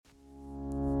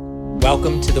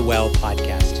Welcome to the Well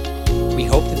podcast. We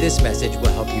hope that this message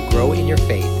will help you grow in your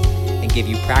faith and give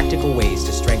you practical ways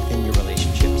to strengthen your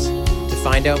relationships. To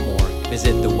find out more,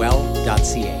 visit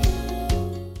thewell.ca.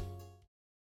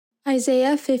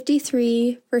 Isaiah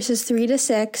 53, verses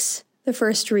 3-6, the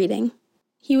first reading.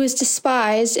 He was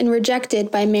despised and rejected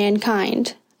by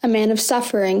mankind, a man of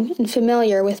suffering and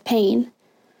familiar with pain.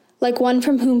 Like one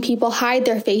from whom people hide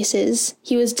their faces,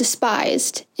 he was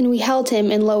despised, and we held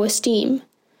him in low esteem.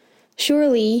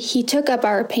 Surely he took up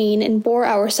our pain and bore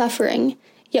our suffering,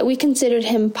 yet we considered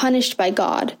him punished by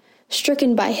God,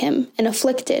 stricken by him, and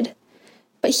afflicted.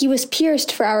 But he was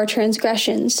pierced for our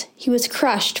transgressions, he was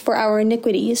crushed for our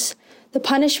iniquities. The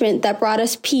punishment that brought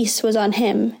us peace was on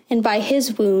him, and by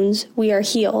his wounds we are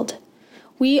healed.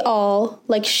 We all,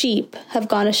 like sheep, have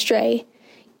gone astray.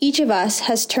 Each of us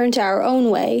has turned to our own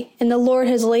way, and the Lord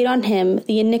has laid on him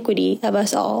the iniquity of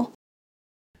us all.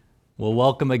 Well,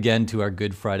 welcome again to our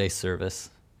Good Friday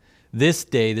service. This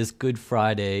day, this Good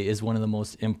Friday, is one of the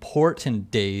most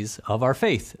important days of our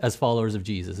faith as followers of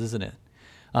Jesus, isn't it?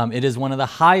 It is one of the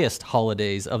highest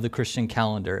holidays of the Christian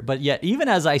calendar. But yet, even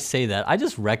as I say that, I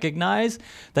just recognize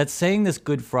that saying this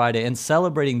Good Friday and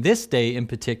celebrating this day in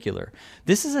particular,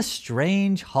 this is a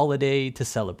strange holiday to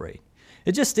celebrate.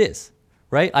 It just is.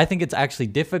 Right? I think it's actually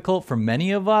difficult for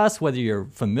many of us, whether you're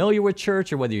familiar with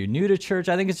church or whether you're new to church.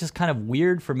 I think it's just kind of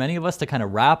weird for many of us to kind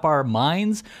of wrap our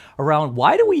minds around,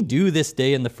 why do we do this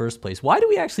day in the first place? Why do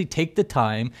we actually take the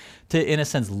time to, in a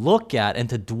sense, look at and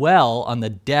to dwell on the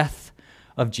death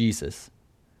of Jesus?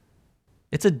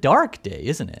 It's a dark day,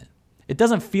 isn't it? It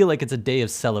doesn't feel like it's a day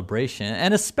of celebration,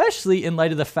 and especially in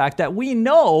light of the fact that we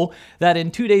know that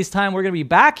in 2 days' time, we're going to be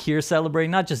back here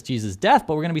celebrating not just Jesus' death,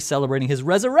 but we're going to be celebrating his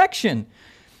resurrection.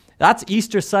 That's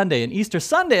Easter Sunday, and Easter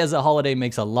Sunday as a holiday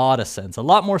makes a lot of sense, a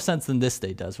lot more sense than this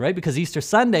day does, right? Because Easter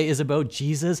Sunday is about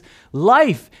Jesus'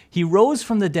 life. He rose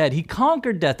from the dead. He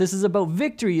conquered death. This is about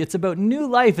victory. It's about new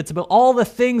life. It's about all the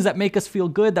things that make us feel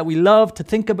good, that we love to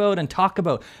think about and talk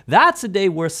about. That's a day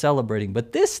worth celebrating.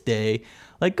 But this day,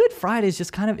 like Good Friday, is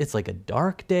just kind of, it's like a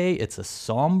dark day. It's a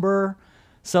somber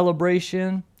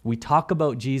celebration. We talk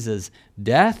about Jesus'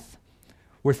 death.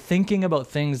 We're thinking about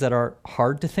things that are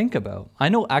hard to think about. I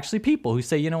know actually people who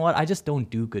say, you know what, I just don't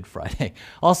do Good Friday.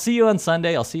 I'll see you on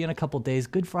Sunday. I'll see you in a couple days.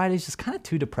 Good Friday is just kind of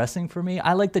too depressing for me.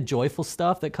 I like the joyful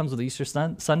stuff that comes with Easter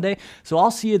Sunday. So I'll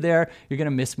see you there. You're going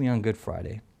to miss me on Good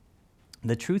Friday.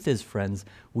 The truth is, friends,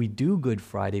 we do Good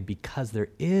Friday because there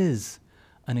is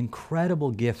an incredible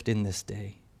gift in this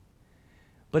day.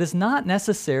 But it's not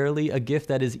necessarily a gift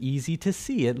that is easy to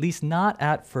see, at least not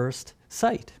at first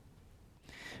sight.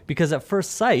 Because at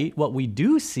first sight, what we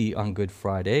do see on Good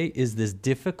Friday is this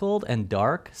difficult and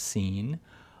dark scene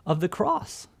of the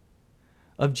cross,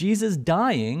 of Jesus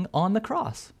dying on the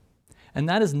cross. And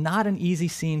that is not an easy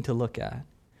scene to look at.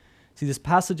 See, this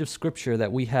passage of scripture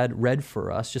that we had read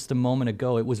for us just a moment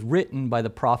ago, it was written by the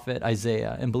prophet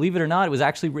Isaiah. And believe it or not, it was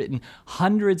actually written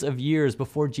hundreds of years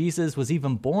before Jesus was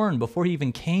even born, before he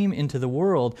even came into the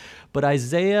world. But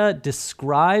Isaiah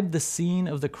described the scene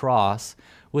of the cross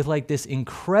with like this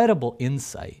incredible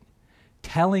insight,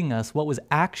 telling us what was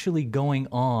actually going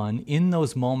on in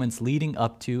those moments leading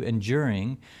up to and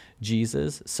during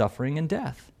Jesus' suffering and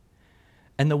death.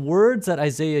 And the words that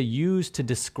Isaiah used to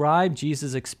describe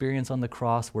Jesus' experience on the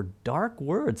cross were dark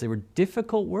words. They were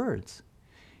difficult words.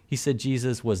 He said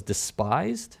Jesus was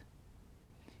despised,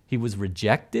 he was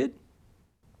rejected,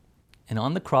 and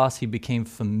on the cross he became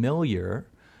familiar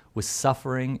with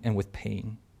suffering and with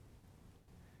pain.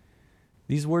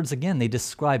 These words, again, they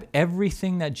describe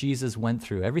everything that Jesus went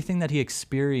through, everything that he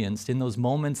experienced in those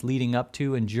moments leading up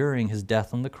to and during his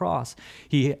death on the cross.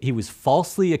 He was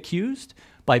falsely accused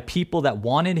by people that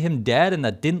wanted him dead and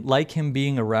that didn't like him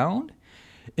being around.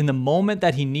 In the moment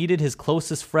that he needed his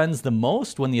closest friends the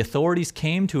most, when the authorities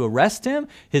came to arrest him,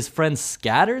 his friends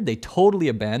scattered. They totally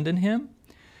abandoned him.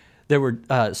 There were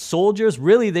soldiers,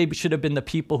 really they should have been the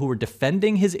people who were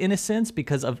defending his innocence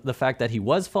because of the fact that he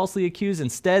was falsely accused.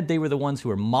 Instead, they were the ones who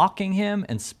were mocking him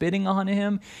and spitting on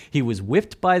him. He was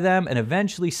whipped by them, and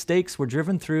eventually stakes were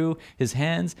driven through his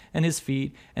hands and his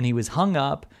feet, and he was hung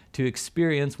up to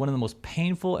experience one of the most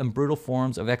painful and brutal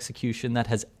forms of execution that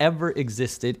has ever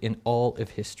existed in all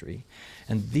of history.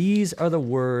 And these are the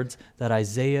words that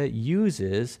Isaiah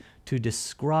uses to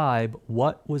describe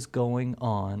what was going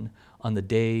on the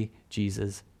day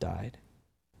Jesus died.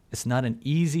 It's not an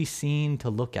easy scene to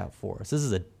look at for us. This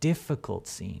is a difficult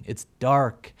scene. It's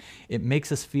dark. It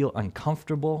makes us feel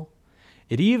uncomfortable.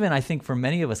 It even, I think, for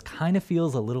many of us kind of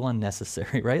feels a little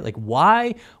unnecessary, right? Like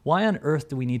why on earth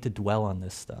do we need to dwell on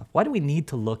this stuff? Why do we need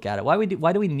to look at it?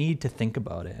 Why do we need to think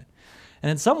about it? And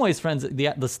in some ways, friends,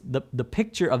 the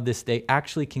picture of this day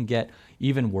actually can get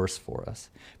even worse for us.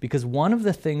 Because one of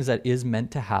the things that is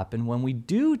meant to happen when we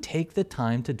do take the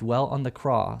time to dwell on the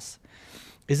cross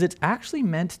is it's actually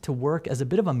meant to work as a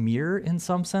bit of a mirror in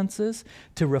some senses,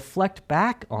 to reflect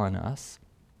back on us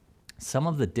some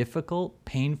of the difficult,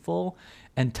 painful,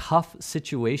 and tough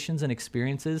situations and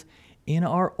experiences in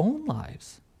our own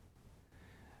lives.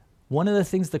 One of the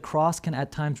things the cross can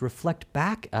at times reflect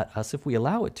back at us, if we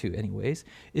allow it to anyways,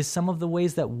 is some of the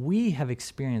ways that we have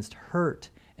experienced hurt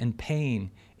and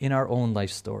pain in our own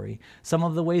life story. Some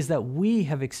of the ways that we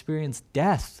have experienced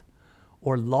death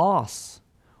or loss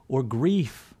or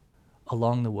grief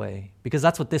along the way. Because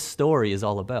that's what this story is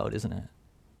all about, isn't it?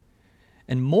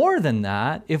 And more than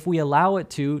that, if we allow it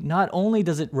to, not only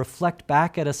does it reflect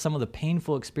back at us some of the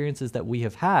painful experiences that we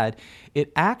have had,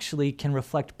 it actually can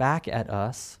reflect back at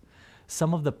us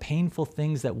some of the painful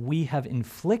things that we have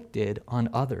inflicted on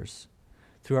others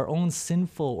through our own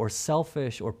sinful or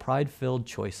selfish or pride-filled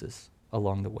choices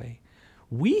along the way.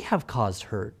 We have caused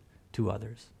hurt to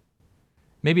others.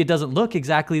 Maybe it doesn't look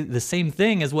exactly the same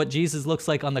thing as what Jesus looks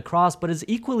like on the cross, but it's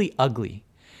equally ugly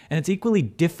and it's equally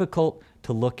difficult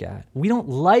to look at. We don't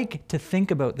like to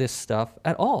think about this stuff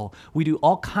at all. We do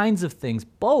all kinds of things,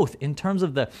 both in terms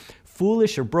of the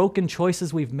foolish or broken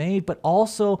choices we've made, but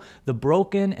also the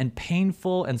broken and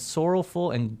painful and sorrowful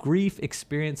and grief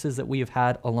experiences that we have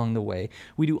had along the way.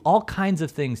 We do all kinds of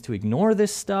things to ignore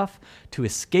this stuff, to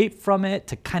escape from it,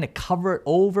 to kind of cover it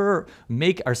over,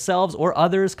 make ourselves or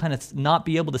others kind of not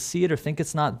be able to see it or think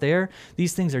it's not there.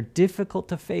 These things are difficult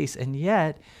to face, and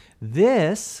yet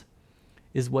this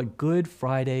is what Good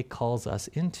Friday calls us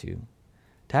into,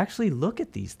 to actually look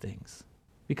at these things,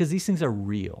 because these things are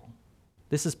real.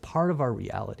 This is part of our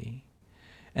reality.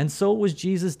 And so was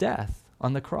Jesus' death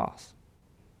on the cross.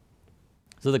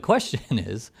 So the question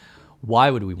is, why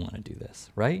would we want to do this,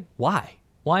 right? Why?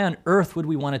 Why on earth would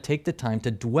we want to take the time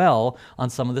to dwell on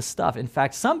some of this stuff? In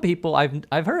fact, some people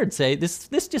I've heard say, this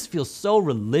just feels so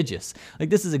religious.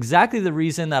 Like this is exactly the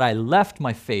reason that I left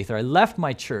my faith, or I left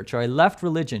my church, or I left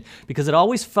religion, because it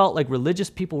always felt like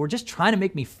religious people were just trying to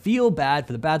make me feel bad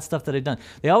for the bad stuff that I'd done.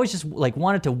 They always just like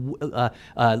wanted to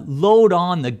load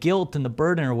on the guilt and the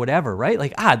burden or whatever, right?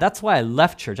 Like, that's why I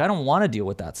left church. I don't want to deal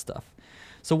with that stuff.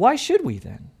 So why should we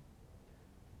then?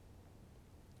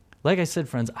 Like I said,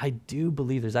 friends, I do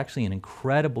believe there's actually an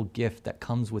incredible gift that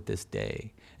comes with this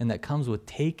day, and that comes with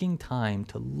taking time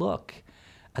to look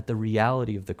at the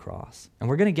reality of the cross. And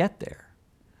we're going to get there.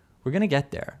 We're going to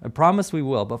get there. I promise we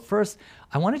will. But first,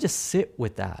 I want to just sit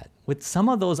with that, with some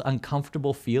of those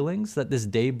uncomfortable feelings that this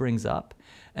day brings up.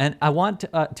 And I want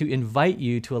to invite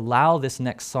you to allow this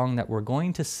next song that we're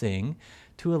going to sing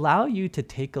to allow you to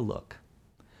take a look,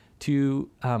 to,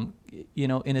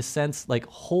 in a sense, like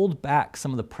hold back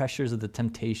some of the pressures of the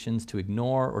temptations to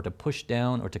ignore or to push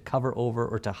down or to cover over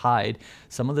or to hide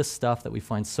some of the stuff that we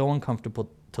find so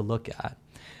uncomfortable to look at.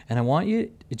 And I want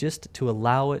you just to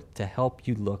allow it to help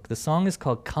you look. The song is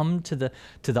called Come to the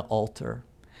Altar.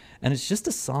 And it's just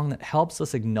a song that helps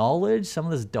us acknowledge some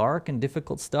of this dark and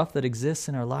difficult stuff that exists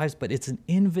in our lives, but it's an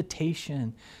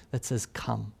invitation that says,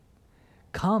 come.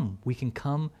 Come. We can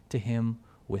come to him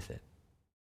with it.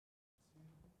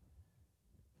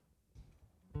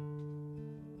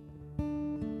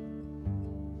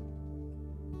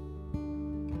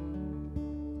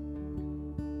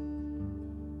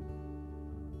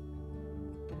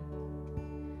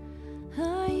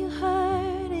 Are you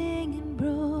hurting and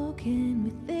broken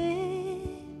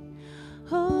within,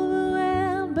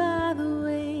 overwhelmed by the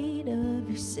weight of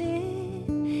your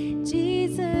sin?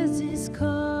 Jesus is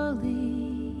calling.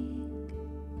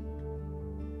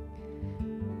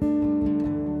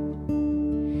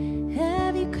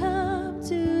 Have you come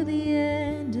to the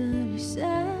end of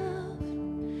yourself?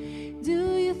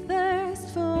 Do you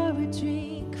thirst for a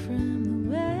drink from the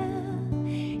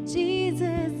well?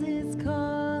 Jesus is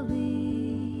calling.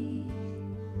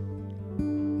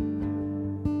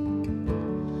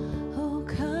 Oh,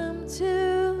 come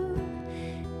to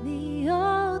the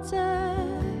altar.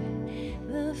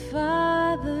 The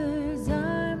Father's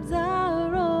arms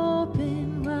are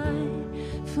open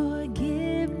wide.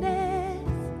 Forgiveness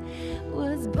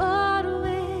was bought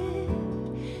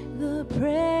with the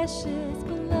precious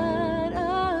blood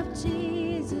of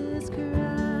Jesus Christ.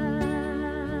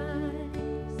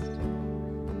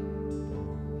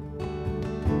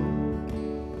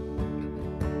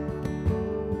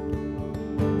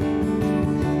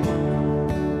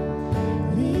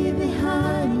 Leave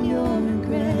behind your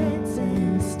regrets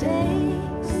and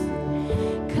mistakes.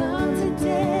 Come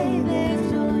today,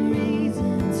 there's no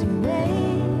reason to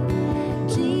wait.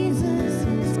 Jesus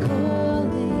is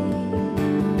calling.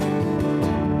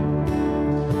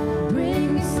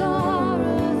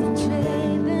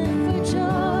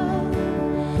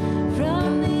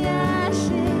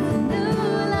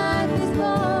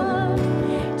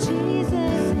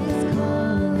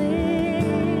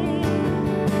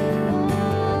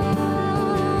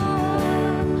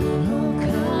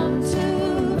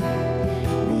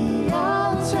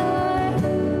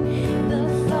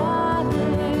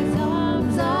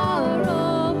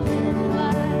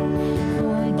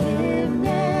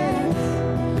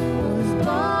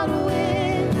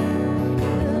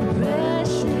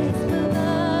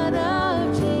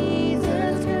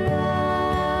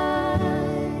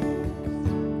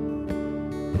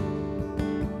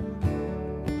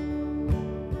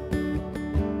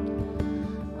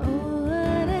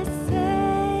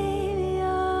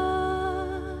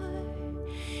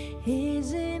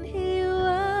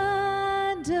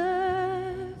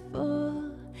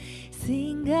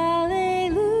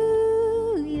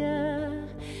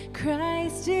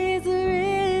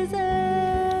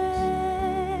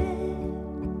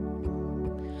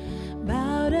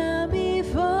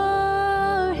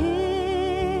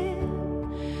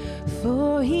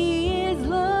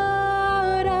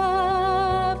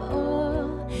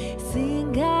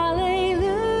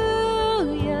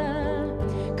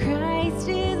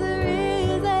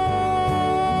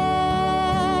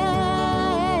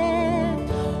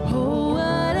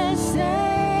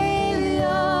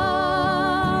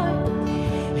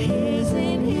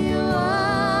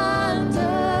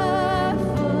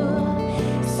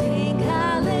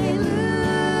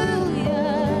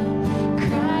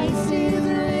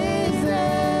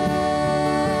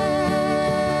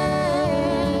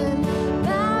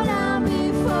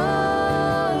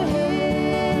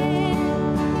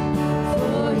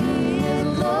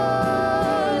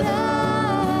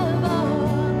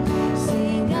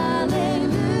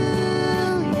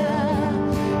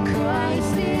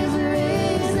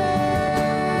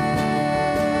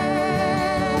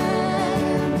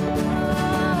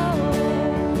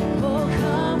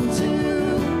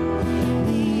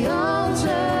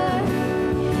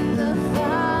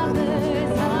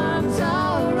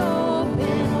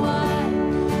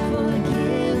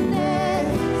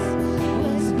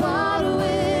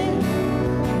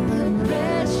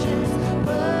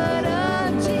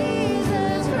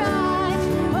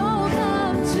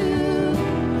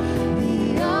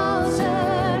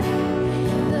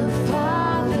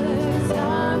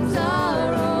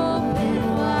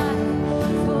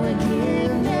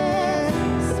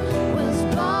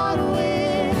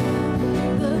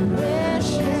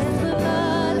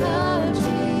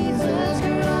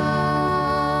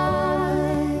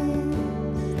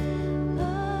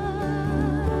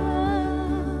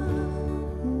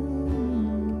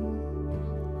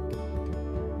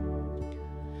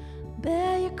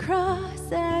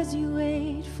 cross as you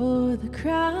wait for the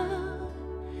crown.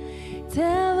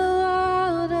 Tell the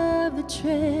world of the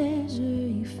treasure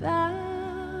you found.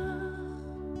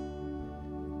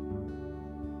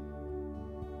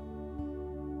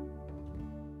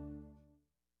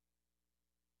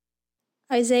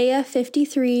 Isaiah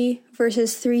 53,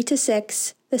 verses 3 to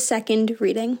 6, the second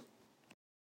reading.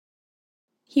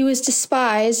 He was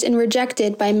despised and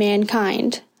rejected by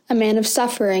mankind, a man of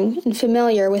suffering and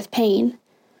familiar with pain.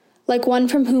 Like one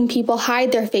from whom people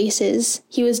hide their faces,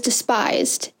 he was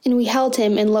despised, and we held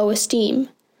him in low esteem.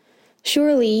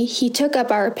 Surely he took up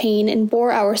our pain and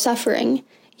bore our suffering,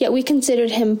 yet we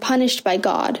considered him punished by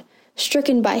God,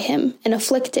 stricken by him, and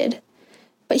afflicted.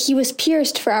 But he was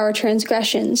pierced for our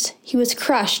transgressions, he was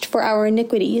crushed for our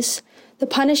iniquities. The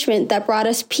punishment that brought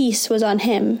us peace was on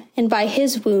him, and by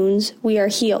his wounds we are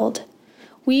healed.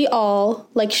 We all,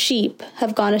 like sheep,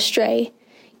 have gone astray.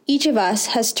 Each of us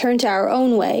has turned to our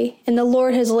own way, and the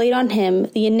Lord has laid on him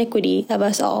the iniquity of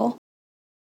us all.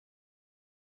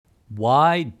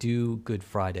 Why do Good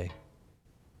Friday?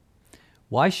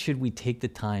 Why should we take the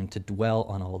time to dwell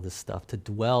on all this stuff, to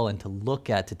dwell and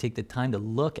to take the time to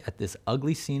look at this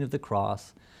ugly scene of the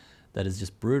cross that is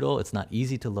just brutal, it's not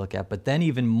easy to look at, but then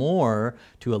even more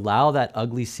to allow that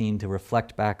ugly scene to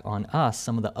reflect back on us,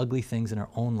 some of the ugly things in our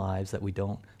own lives that we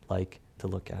don't like to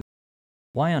look at.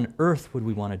 Why on earth would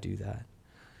we want to do that?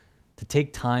 To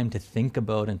take time to think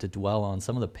about and to dwell on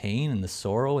some of the pain and the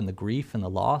sorrow and the grief and the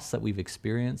loss that we've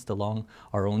experienced along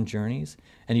our own journeys,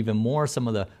 and even more some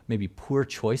of the maybe poor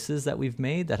choices that we've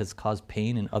made that has caused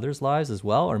pain in others' lives as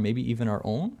well, or maybe even our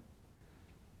own.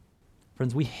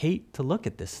 Friends, we hate to look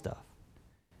at this stuff.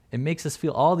 It makes us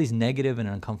feel all these negative and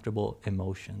uncomfortable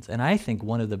emotions. And I think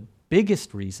one of the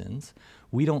biggest reasons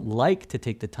we don't like to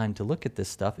take the time to look at this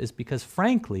stuff is because,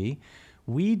 frankly,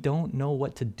 we don't know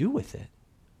what to do with it.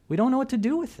 We don't know what to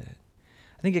do with it.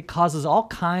 I think it causes all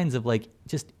kinds of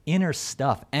just inner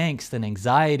stuff, angst and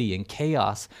anxiety and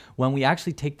chaos when we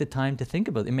actually take the time to think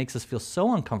about it. It makes us feel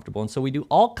so uncomfortable. And so we do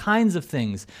all kinds of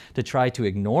things to try to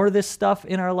ignore this stuff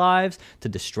in our lives, to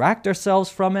distract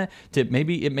ourselves from it, to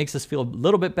maybe it makes us feel a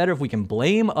little bit better if we can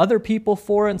blame other people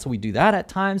for it. And so we do that at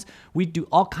times. We do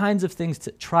all kinds of things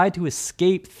to try to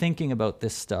escape thinking about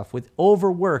this stuff with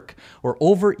overwork or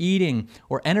overeating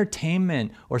or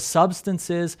entertainment or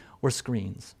substances or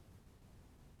screens.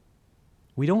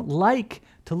 We don't like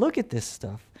to look at this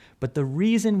stuff, but the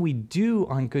reason we do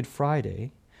on Good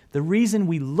Friday, the reason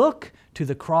we look to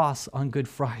the cross on Good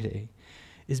Friday,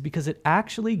 is because it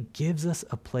actually gives us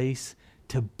a place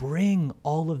to bring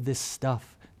all of this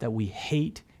stuff that we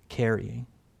hate carrying.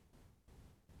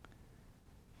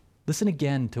 Listen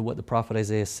again to what the prophet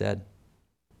Isaiah said.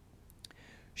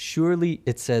 Surely,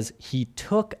 it says, he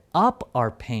took up our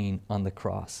pain on the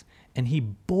cross, and he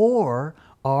bore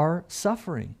our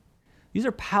suffering. These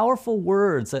are powerful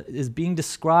words that is being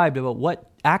described about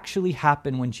what actually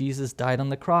happened when Jesus died on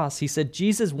the cross. He said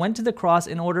Jesus went to the cross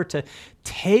in order to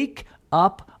take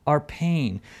up our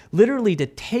pain, literally to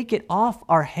take it off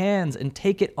our hands and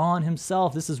take it on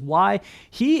himself. This is why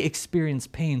he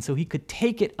experienced pain, so he could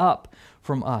take it up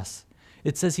from us.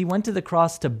 It says he went to the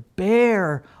cross to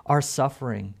bear our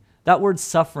suffering. That word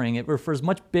suffering, it refers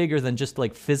much bigger than just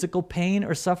physical pain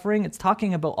or suffering. It's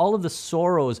talking about all of the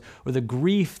sorrows or the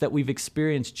grief that we've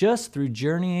experienced just through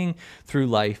journeying through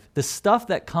life. The stuff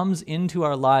that comes into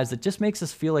our lives that just makes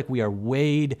us feel like we are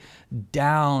weighed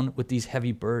down with these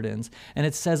heavy burdens. And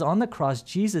it says on the cross,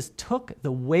 Jesus took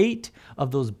the weight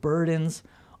of those burdens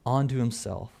onto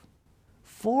himself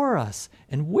for us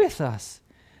and with us.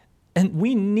 And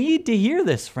we need to hear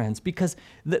this, friends, because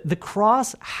the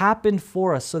cross happened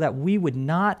for us so that we would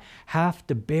not have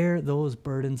to bear those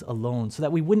burdens alone, so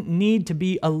that we wouldn't need to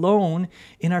be alone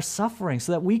in our suffering,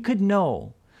 so that we could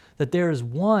know that there is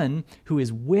one who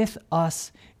is with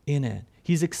us in it.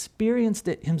 He's experienced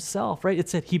it himself, right? It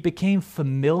said he became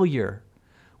familiar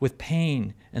with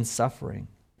pain and suffering.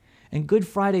 And Good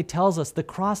Friday tells us, the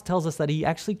cross tells us that he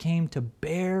actually came to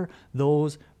bear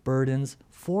those burdens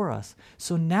for us.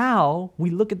 So now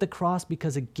we look at the cross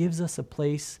because it gives us a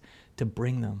place to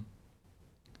bring them.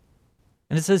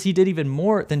 And it says he did even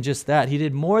more than just that. He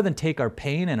did more than take our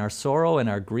pain and our sorrow and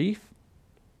our grief.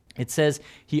 It says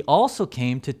he also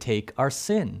came to take our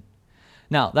sin.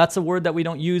 Now, that's a word that we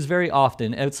don't use very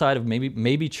often outside of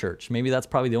maybe church. Maybe that's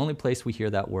probably the only place we hear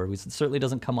that word. It certainly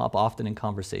doesn't come up often in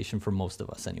conversation for most of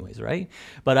us anyways, right?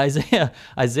 But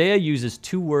Isaiah uses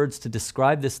two words to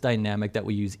describe this dynamic that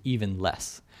we use even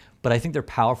less. But I think they're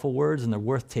powerful words and they're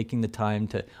worth taking the time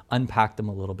to unpack them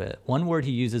a little bit. One word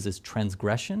he uses is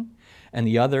transgression, and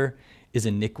the other is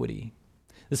iniquity.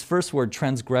 This first word,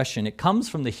 transgression, it comes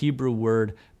from the Hebrew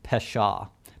word pesha,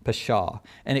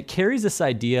 and it carries this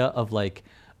idea of like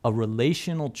a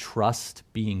relational trust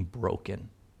being broken.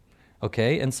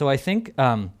 Okay, and so I think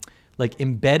like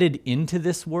embedded into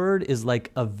this word is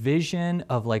like a vision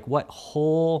of like what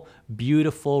whole,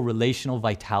 beautiful relational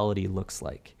vitality looks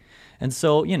like. And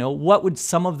so, what would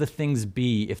some of the things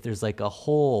be if there's like a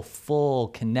whole, full,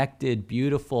 connected,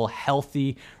 beautiful,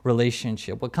 healthy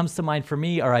relationship? What comes to mind for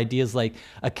me are ideas like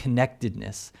a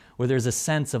connectedness, where there's a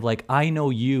sense of like, I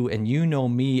know you and you know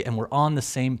me and we're on the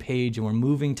same page and we're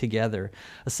moving together.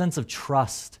 A sense of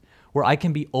trust, where I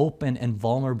can be open and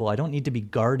vulnerable. I don't need to be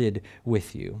guarded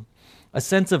with you. A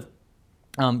sense of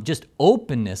just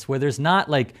openness, where there's not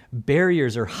like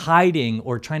barriers or hiding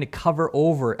or trying to cover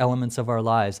over elements of our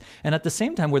lives. And at the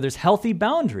same time, where there's healthy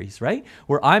boundaries, right?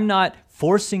 Where I'm not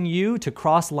forcing you to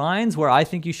cross lines where I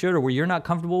think you should or where you're not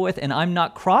comfortable with, and I'm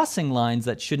not crossing lines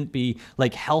that shouldn't be,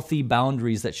 like healthy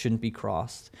boundaries that shouldn't be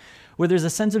crossed. Where there's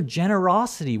a sense of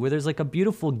generosity, where there's like a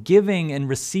beautiful giving and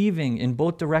receiving in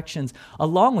both directions,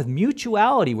 along with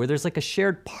mutuality, where there's like a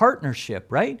shared partnership,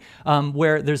 right?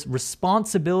 Where there's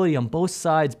responsibility on both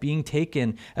sides being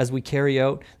taken as we carry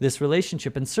out this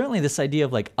relationship. And certainly this idea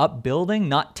of like upbuilding,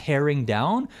 not tearing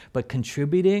down, but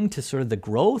contributing to sort of the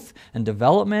growth and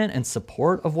development and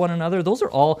support of one another. Those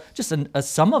are all just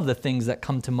some of the things that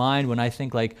come to mind when I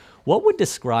think like, what would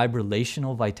describe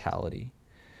relational vitality?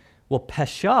 Well,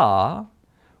 pesha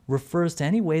refers to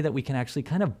any way that we can actually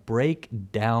kind of break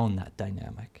down that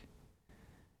dynamic.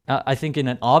 I think in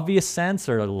an obvious sense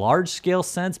or a large-scale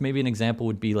sense, maybe an example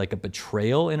would be like a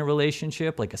betrayal in a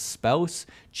relationship, like a spouse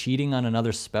cheating on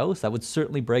another spouse. That would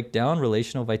certainly break down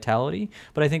relational vitality.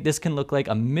 But I think this can look like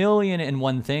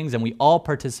 1,000,001 things, and we all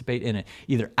participate in it,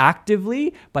 either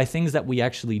actively by things that we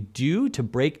actually do to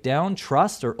break down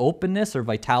trust or openness or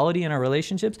vitality in our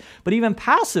relationships, but even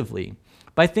passively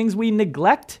by things we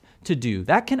neglect to do.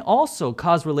 That can also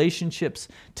cause relationships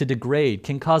to degrade,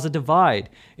 can cause a divide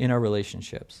in our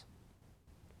relationships.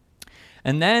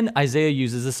 And then Isaiah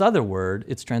uses this other word.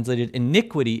 It's translated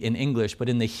iniquity in English, but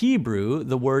in the Hebrew,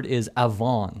 the word is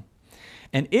avon.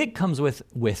 And it comes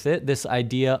with it this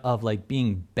idea of like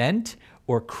being bent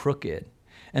or crooked.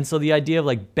 And so the idea of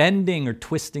like bending or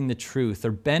twisting the truth,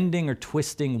 or bending or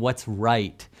twisting what's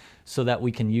right so that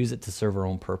we can use it to serve our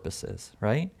own purposes,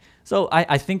 right? So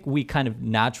I think we kind of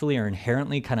naturally or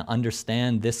inherently kind of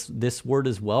understand this word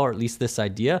as well, or at least this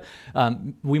idea.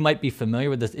 We might be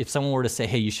familiar with this. If someone were to say,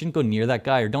 hey, you shouldn't go near that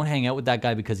guy or don't hang out with that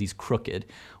guy because he's crooked,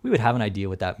 we would have an idea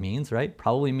what that means, right?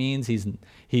 Probably means we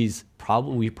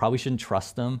probably shouldn't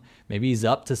trust him. Maybe he's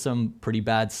up to some pretty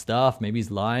bad stuff. Maybe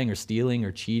he's lying or stealing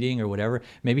or cheating or whatever.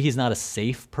 Maybe he's not a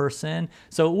safe person.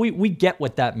 So we get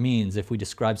what that means if we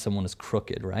describe someone as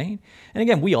crooked, right? And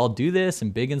again, we all do this in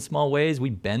big and small ways.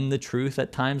 We bend the truth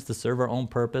at times to serve our own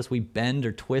purpose. We bend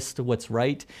or twist what's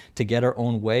right to get our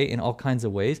own way in all kinds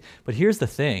of ways. But here's the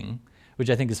thing, which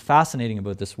I think is fascinating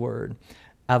about this word.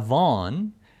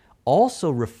 Avon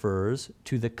also refers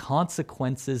to the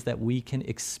consequences that we can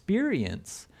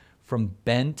experience from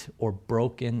bent or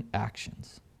broken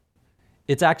actions.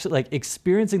 It's actually like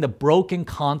experiencing the broken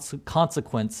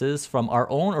consequences from our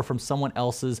own or from someone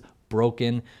else's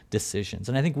broken decisions.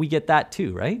 And I think we get that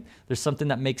too, right? There's something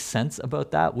that makes sense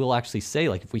about that. We'll actually say,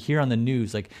 like, if we hear on the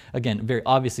news, like, again, a very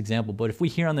obvious example, but if we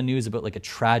hear on the news about like a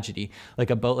tragedy, like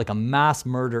about like a mass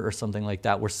murder or something like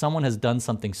that, where someone has done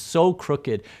something so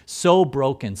crooked, so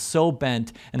broken, so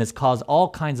bent, and has caused all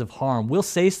kinds of harm, we'll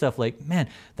say stuff like, man,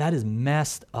 that is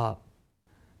messed up.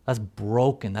 That's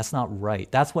broken. That's not right.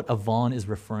 That's what Avon is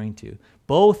referring to.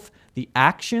 Both the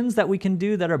actions that we can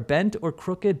do that are bent or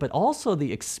crooked, but also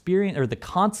the experience or the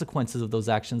consequences of those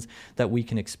actions that we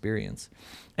can experience.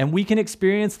 And we can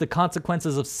experience the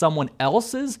consequences of someone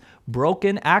else's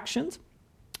broken actions,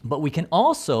 but we can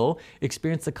also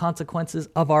experience the consequences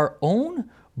of our own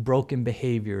broken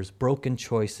behaviors, broken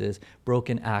choices,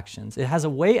 broken actions. It has a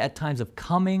way at times of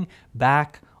coming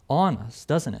back on us,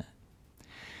 doesn't it?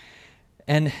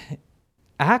 And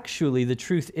actually, the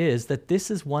truth is that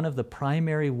this is one of the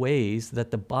primary ways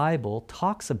that the Bible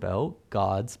talks about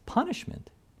God's punishment.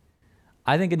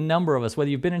 I think a number of us, whether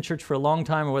you've been in church for a long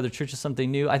time or whether church is something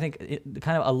new, I think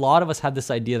a lot of us have this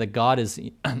idea that God is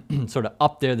sort of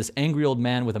up there, this angry old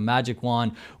man with a magic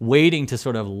wand, waiting to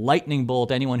sort of lightning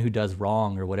bolt anyone who does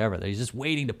wrong or whatever. That he's just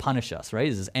waiting to punish us, right?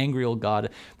 He's this angry old God.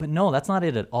 But no, that's not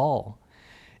it at all.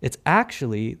 It's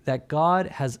actually that God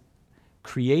has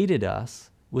created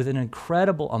us with an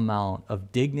incredible amount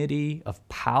of dignity, of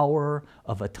power,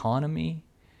 of autonomy.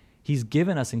 He's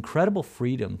given us incredible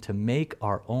freedom to make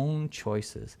our own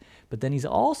choices. But then he's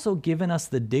also given us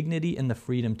the dignity and the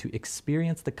freedom to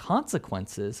experience the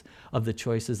consequences of the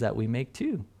choices that we make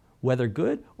too, whether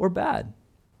good or bad,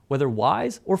 whether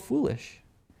wise or foolish.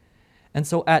 And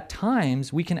so at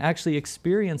times, we can actually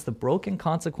experience the broken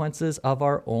consequences of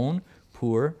our own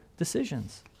poor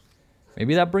decisions.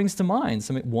 Maybe that brings to mind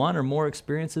one or more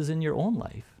experiences in your own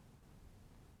life.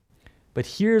 But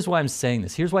here's why I'm saying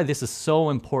this. Here's why this is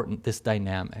so important, this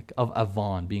dynamic of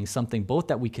Avon being something both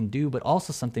that we can do, but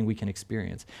also something we can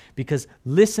experience. Because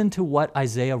listen to what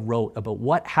Isaiah wrote about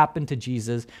what happened to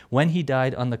Jesus when he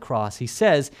died on the cross. He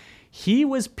says, he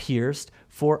was pierced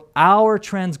for our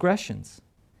transgressions.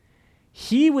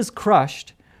 He was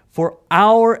crushed for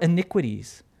our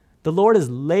iniquities. The Lord has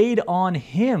laid on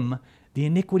him the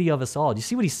iniquity of us all. Do you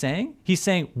see what he's saying? He's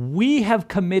saying, we have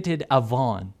committed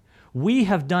Avon. We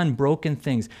have done broken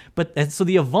things. And so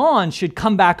the Avon should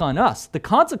come back on us. The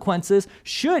consequences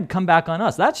should come back on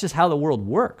us. That's just how the world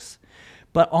works.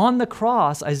 But on the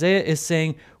cross, Isaiah is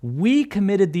saying, we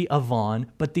committed the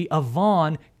Avon, but the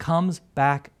Avon comes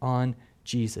back on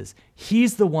Jesus.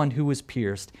 He's the one who was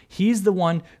pierced. He's the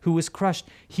one who was crushed.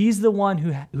 He's the one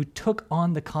who took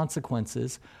on the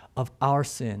consequences of our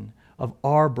sin, of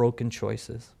our broken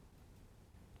choices.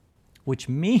 Which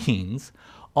means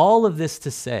all of this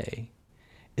to say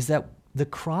is that the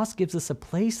cross gives us a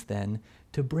place then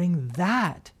to bring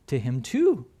that to him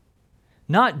too.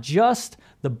 Not just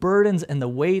the burdens and the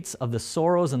weights of the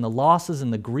sorrows and the losses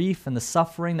and the grief and the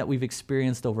suffering that we've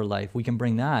experienced over life. We can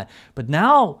bring that. But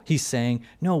now he's saying,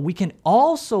 no, we can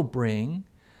also bring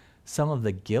some of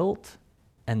the guilt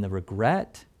and the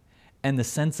regret and the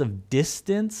sense of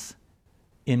distance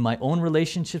in my own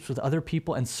relationships with other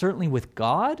people and certainly with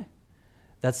God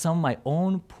that some of my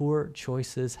own poor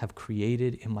choices have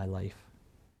created in my life.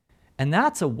 And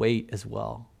that's a weight as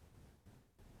well.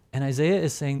 And Isaiah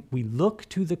is saying we look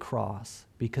to the cross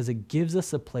because it gives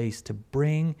us a place to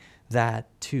bring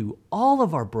that to all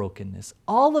of our brokenness,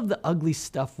 all of the ugly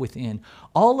stuff within,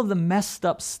 all of the messed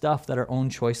up stuff that our own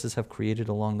choices have created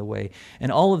along the way,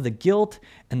 and all of the guilt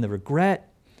and the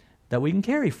regret that we can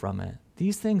carry from it.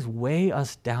 These things weigh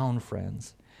us down,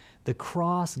 friends. The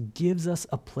cross gives us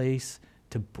a place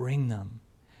to bring them,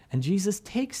 and Jesus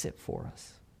takes it for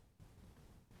us.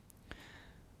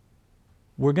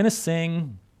 We're going to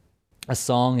sing a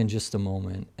song in just a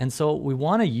moment. And so we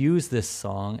want to use this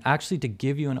song actually to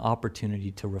give you an opportunity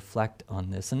to reflect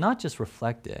on this, and not just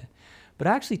reflect it, but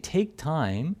actually take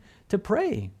time to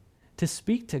pray, to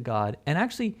speak to God. And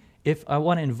actually, if I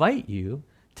want to invite you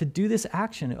to do this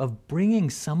action of bringing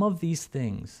some of these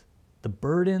things, the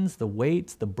burdens, the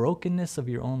weights, the brokenness of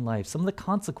your own life, some of the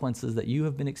consequences that you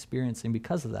have been experiencing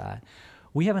because of that,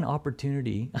 we have an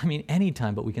opportunity,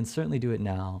 anytime, but we can certainly do it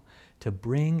now, to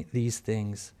bring these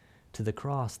things to the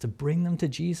cross, to bring them to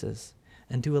Jesus,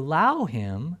 and to allow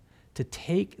him to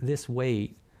take this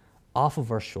weight off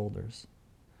of our shoulders.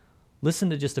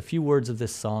 Listen to just a few words of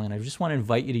this song, and I just want to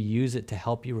invite you to use it to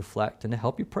help you reflect and to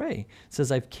help you pray. It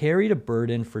says, I've carried a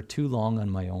burden for too long on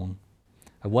my own.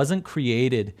 I wasn't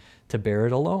created to bear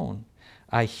it alone.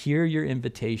 I hear your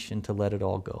invitation to let it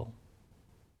all go.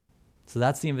 So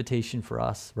that's the invitation for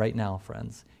us right now,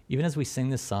 friends. Even as we sing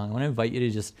this song, I want to invite you to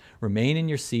just remain in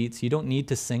your seats. You don't need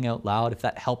to sing out loud. If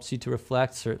that helps you to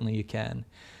reflect, certainly you can.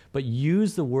 But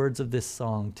use the words of this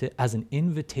song as an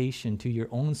invitation to your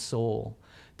own soul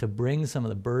to bring some of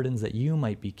the burdens that you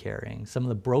might be carrying, some of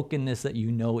the brokenness that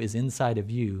you know is inside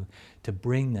of you, to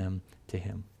bring them to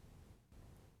him.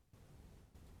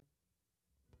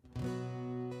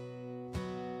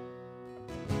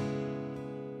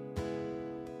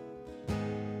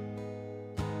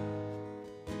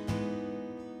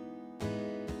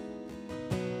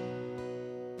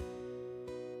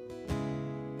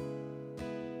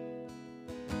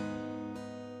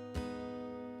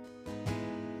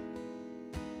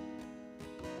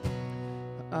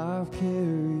 I've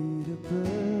carried a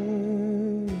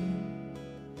burden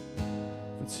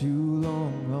for too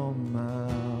long on my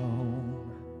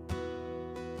own.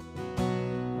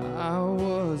 I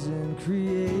wasn't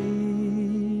created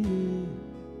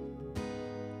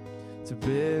to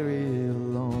bear it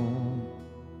alone.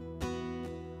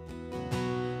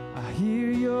 I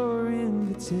hear your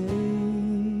invitation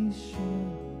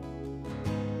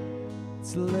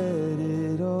to let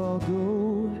it all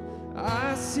go.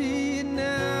 I see it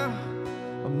now,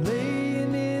 I'm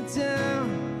laying it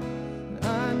down.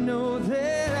 I know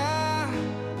that I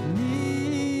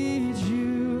need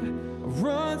you. I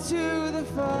run to the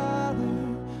Father,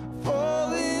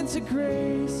 fall into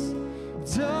grace. I'm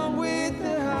done with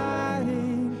the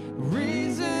hiding, reason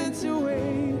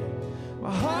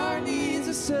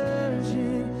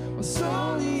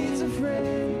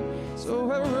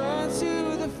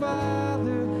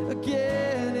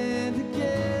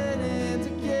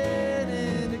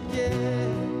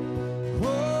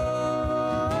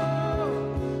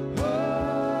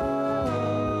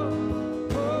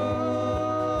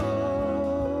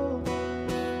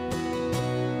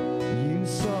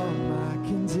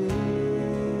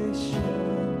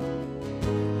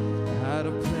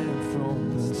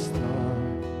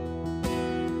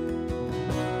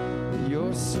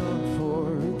Son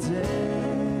for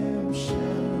redemption,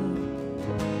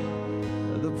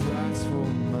 the price for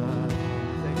mine.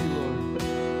 Thank you, Lord.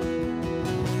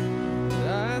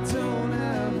 I don't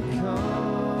have a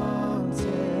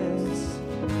context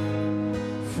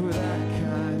for that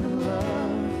kind of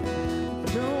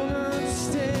love. Don't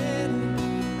understand it,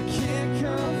 I can't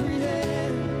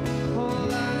comprehend.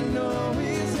 All I know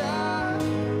is I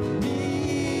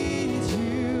need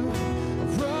you. I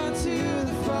run to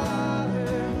the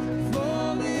Father,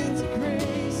 fall into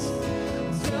grace.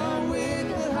 I'm done with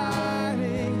the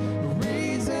hiding, no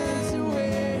reasons to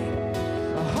wait.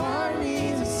 My heart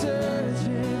needs a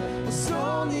surgeon, my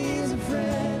soul needs a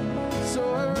friend.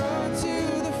 So I run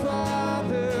to the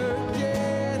Father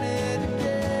again and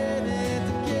again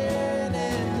and again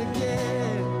and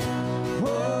again.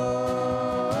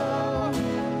 Oh,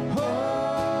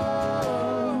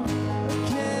 oh,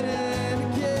 again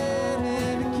and again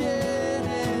and again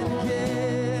and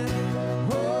again.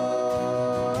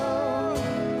 Oh,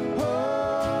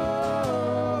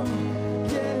 oh,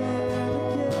 again and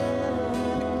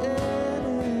again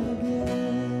and again.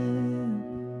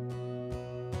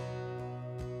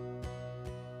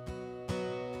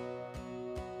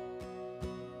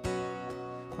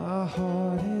 Our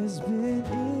heart has been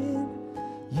in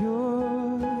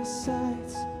your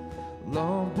sights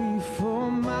long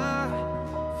before my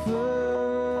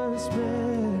first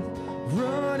breath.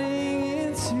 Running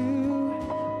into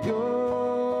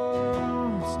your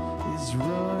arms is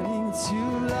running to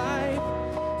life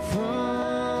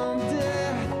from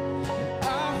death. And I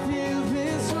feel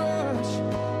this rush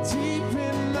deep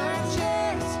in my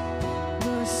chest.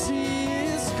 Mercy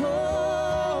is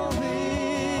calling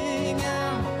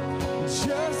out,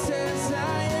 just as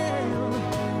I am.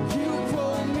 You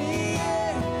pull me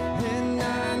in, and I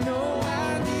know I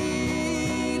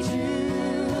need you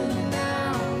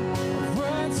now.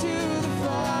 Run to the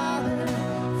Father,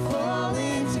 fall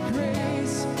into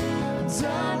grace. I'm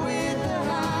done with the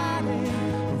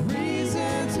hiding, no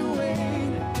reason to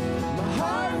wait. My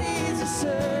heart needs a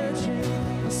surgeon,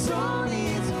 my soul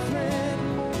needs a friend.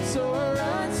 So I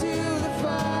run to the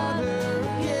Father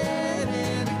again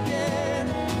and again.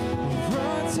 I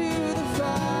run to the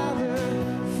Father,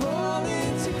 fall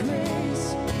into grace.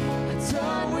 I'm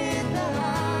done with the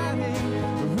hiding,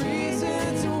 no reason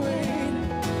to wait.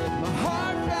 My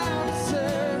heart found a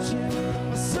surgeon,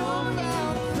 my soul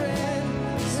found a friend.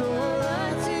 So I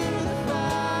run to the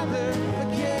Father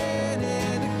again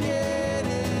and again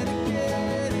and again and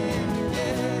again.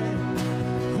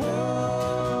 Oh,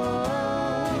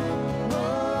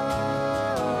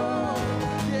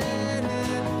 again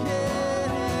and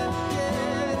again and again and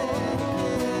again.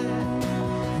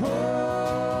 Again and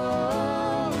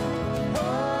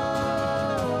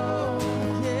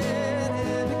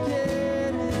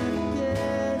again and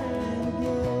again and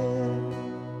again.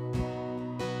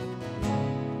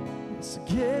 Yes,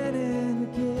 again and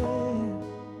again.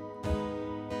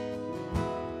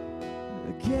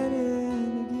 Again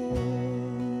and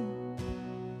again.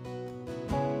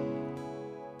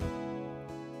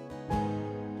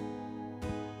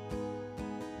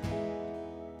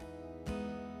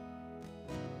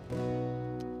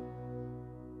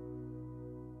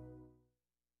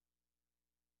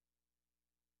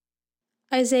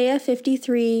 Isaiah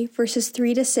 53, verses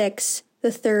 3 to 6,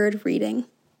 the third reading.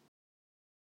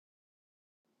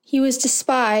 He was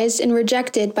despised and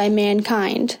rejected by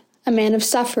mankind, a man of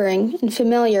suffering and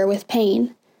familiar with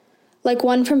pain. Like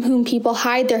one from whom people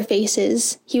hide their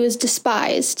faces, he was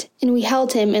despised, and we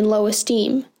held him in low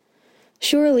esteem.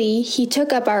 Surely he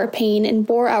took up our pain and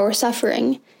bore our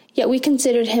suffering, yet we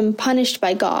considered him punished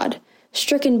by God,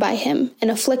 stricken by him,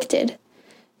 and afflicted.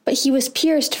 But he was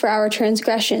pierced for our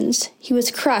transgressions, he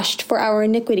was crushed for our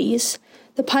iniquities.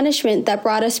 The punishment that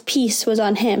brought us peace was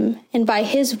on him, and by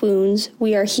his wounds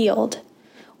we are healed.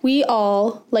 We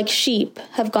all, like sheep,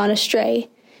 have gone astray.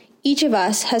 Each of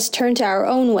us has turned to our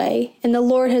own way, and the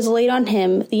Lord has laid on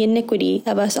him the iniquity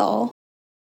of us all.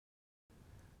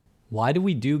 Why do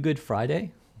we do Good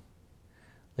Friday?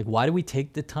 Like, why do we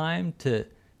take the time to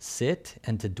sit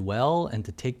and to dwell and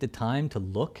to take the time to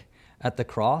look at the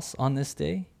cross on this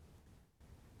day?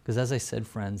 Because as I said,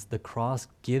 friends, the cross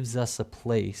gives us a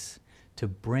place to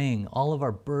bring all of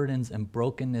our burdens and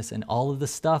brokenness and all of the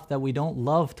stuff that we don't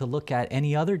love to look at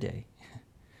any other day.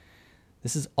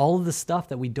 This is all of the stuff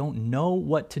that we don't know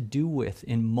what to do with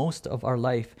in most of our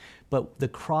life, but the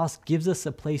cross gives us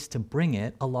a place to bring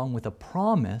it, along with a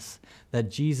promise that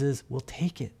Jesus will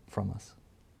take it from us.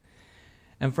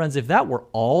 And friends, if that were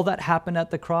all that happened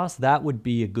at the cross, that would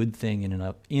be a good thing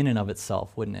in and of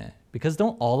itself, wouldn't it? Because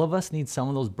don't all of us need some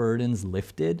of those burdens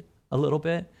lifted a little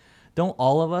bit? Don't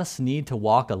all of us need to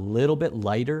walk a little bit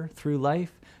lighter through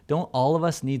life? Don't all of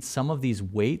us need some of these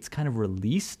weights kind of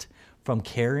released from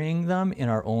carrying them in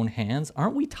our own hands?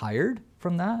 Aren't we tired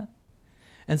from that?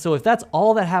 And so if that's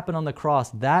all that happened on the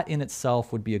cross, that in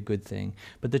itself would be a good thing.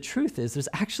 But the truth is, there's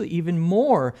actually even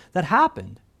more that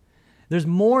happened. There's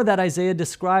more that Isaiah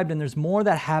described, and there's more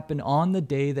that happened on the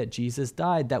day that Jesus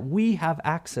died that we have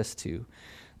access to.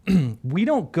 We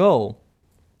don't go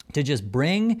to just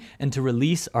bring and to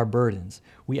release our burdens.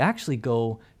 We actually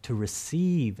go to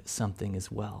receive something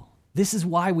as well. This is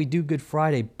why we do Good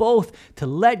Friday, both to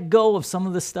let go of some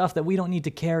of the stuff that we don't need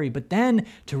to carry, but then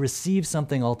to receive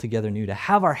something altogether new, to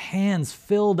have our hands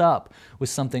filled up with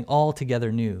something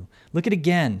altogether new. Look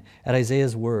again at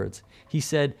Isaiah's words. He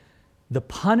said, the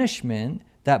punishment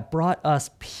that brought us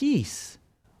peace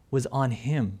was on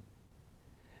him.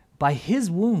 By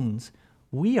his wounds,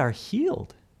 we are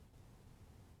healed.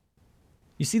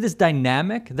 You see this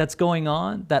dynamic that's going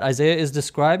on that Isaiah is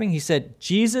describing? He said,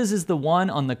 Jesus is the one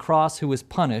on the cross who was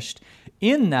punished.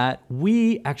 In that,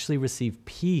 we actually receive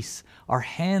peace. Our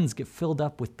hands get filled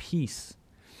up with peace.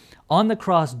 On the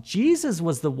cross, Jesus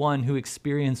was the one who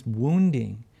experienced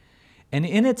wounding. And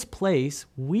in its place,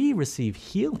 we receive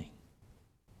healing.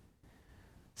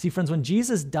 See, friends, when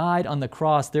Jesus died on the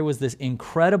cross, there was this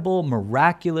incredible,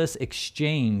 miraculous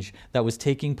exchange that was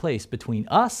taking place between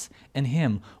us and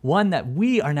him, one that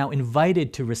we are now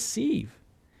invited to receive.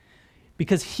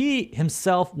 Because he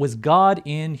himself was God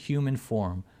in human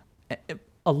form,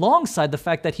 alongside the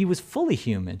fact that he was fully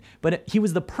human, but he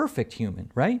was the perfect human,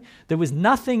 right? There was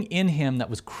nothing in him that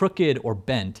was crooked or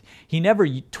bent. He never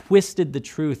twisted the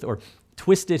truth or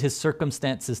twisted his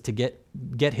circumstances to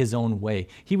get his own way.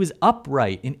 He was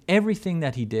upright in everything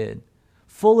that he did,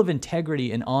 full of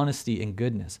integrity and honesty and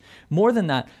goodness. More than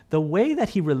that, the way that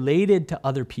he related to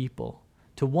other people,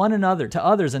 to one another, to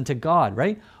others, and to God,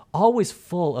 right? Always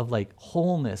full of like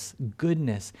wholeness,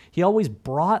 goodness. He always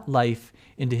brought life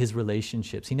into his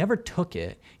relationships. He never took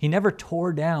it. He never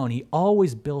tore down. He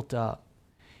always built up.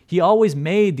 He always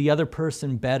made the other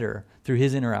person better through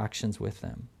his interactions with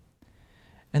them.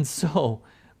 And so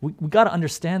we got to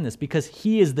understand this because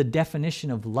he is the definition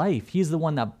of life. He's the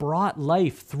one that brought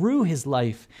life through his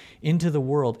life into the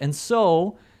world. And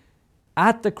so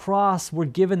at the cross, we're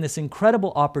given this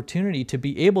incredible opportunity to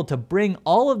be able to bring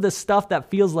all of the stuff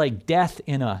that feels like death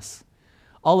in us,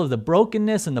 all of the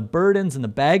brokenness and the burdens and the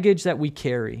baggage that we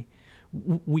carry.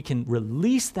 We can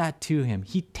release that to him.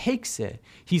 He takes it.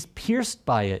 He's pierced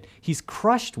by it. He's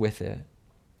crushed with it.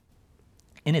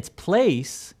 In its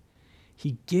place,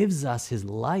 he gives us his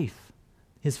life,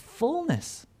 his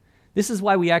fullness. This is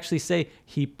why we actually say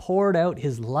he poured out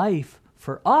his life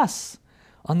for us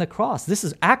on the cross. This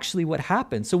is actually what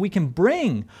happened. So we can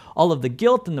bring all of the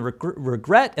guilt and the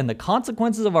regret and the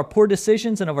consequences of our poor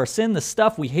decisions and of our sin, the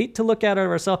stuff we hate to look at of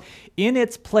ourselves. In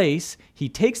its place, he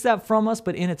takes that from us,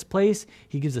 but in its place,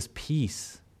 he gives us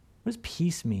peace. What does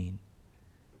peace mean?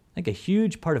 Like a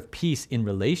huge part of peace in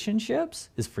relationships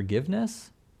is forgiveness,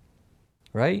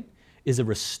 right? Is a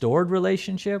restored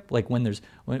relationship, like when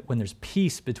there's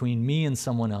peace between me and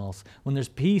someone else, when there's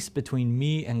peace between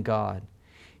me and God.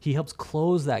 He helps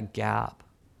close that gap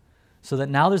so that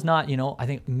now there's not, I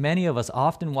think many of us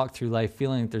often walk through life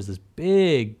feeling like there's this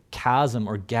big chasm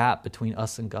or gap between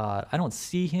us and God. I don't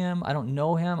see him. I don't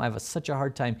know him. I have such a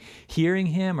hard time hearing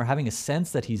him or having a sense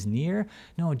that he's near.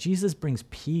 No, Jesus brings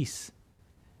peace,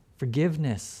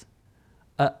 forgiveness,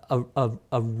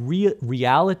 a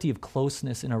reality of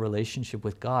closeness in our relationship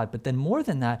with God. But then more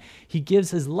than that, he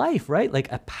gives his life, right?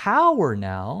 Like a power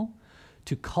now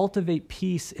to cultivate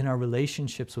peace in our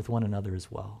relationships with one another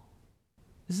as well.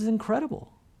 This is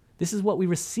incredible. This is what we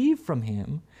receive from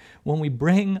him when we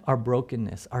bring our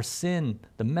brokenness, our sin,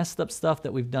 the messed up stuff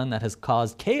that we've done that has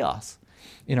caused chaos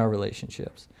in our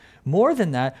relationships. More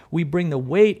than that, we bring the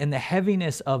weight and the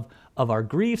heaviness of our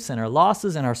griefs and our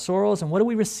losses and our sorrows. And what do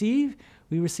we receive?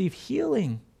 We receive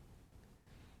healing.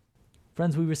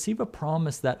 Friends, we receive a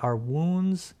promise that our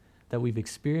wounds that we've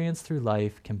experienced through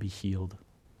life can be healed.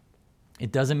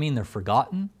 It doesn't mean they're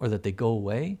forgotten or that they go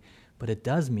away, but it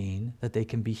does mean that they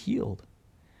can be healed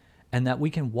and that we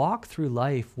can walk through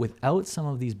life without some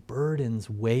of these burdens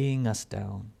weighing us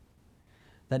down.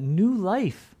 That new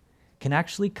life can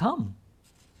actually come.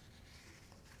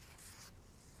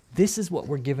 This is what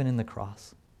we're given in the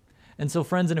cross. And so,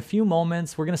 friends, in a few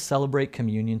moments, we're going to celebrate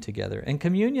communion together. And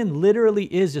communion literally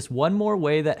is just one more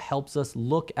way that helps us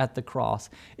look at the cross.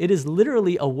 It is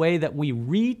literally a way that we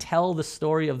retell the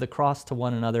story of the cross to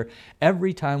one another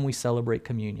every time we celebrate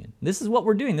communion. This is what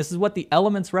we're doing. This is what the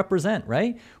elements represent,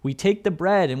 right? We take the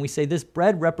bread and we say this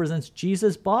bread represents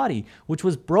Jesus' body, which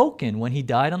was broken when he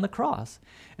died on the cross.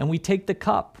 And we take the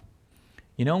cup.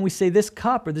 And we say this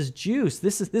cup or this juice,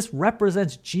 this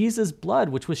represents Jesus' blood,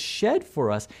 which was shed for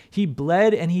us. He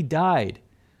bled and he died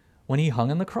when he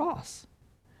hung on the cross.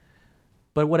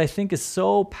 But what I think is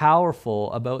so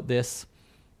powerful about this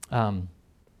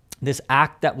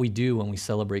act that we do when we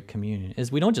celebrate communion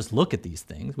is we don't just look at these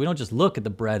things. We don't just look at the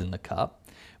bread and the cup.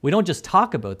 We don't just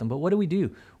talk about them, but what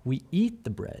do? We eat the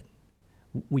bread.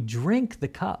 We drink the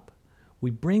cup.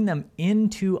 We bring them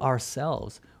into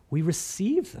ourselves. We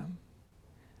receive them.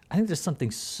 I think there's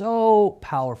something so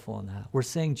powerful in that. We're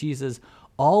saying, Jesus,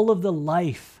 all of the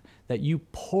life that you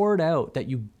poured out, that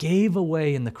you gave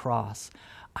away in the cross,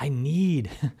 I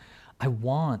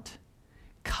want,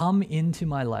 come into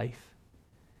my life.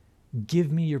 Give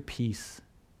me your peace.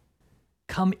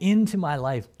 Come into my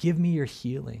life. Give me your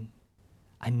healing.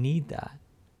 I need that.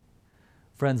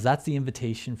 Friends, that's the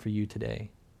invitation for you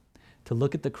today, to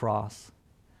look at the cross,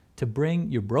 to bring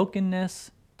your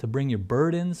brokenness, to bring your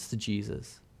burdens to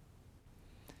Jesus,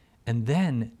 and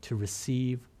then to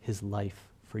receive his life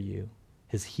for you,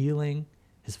 his healing,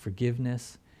 his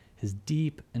forgiveness, his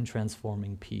deep and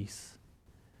transforming peace.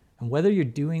 And whether you're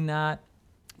doing that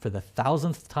for the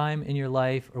 1,000th time in your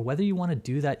life, or whether you want to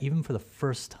do that even for the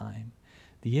first time,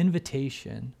 the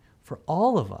invitation for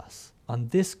all of us on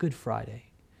this Good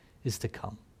Friday is to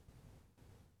come.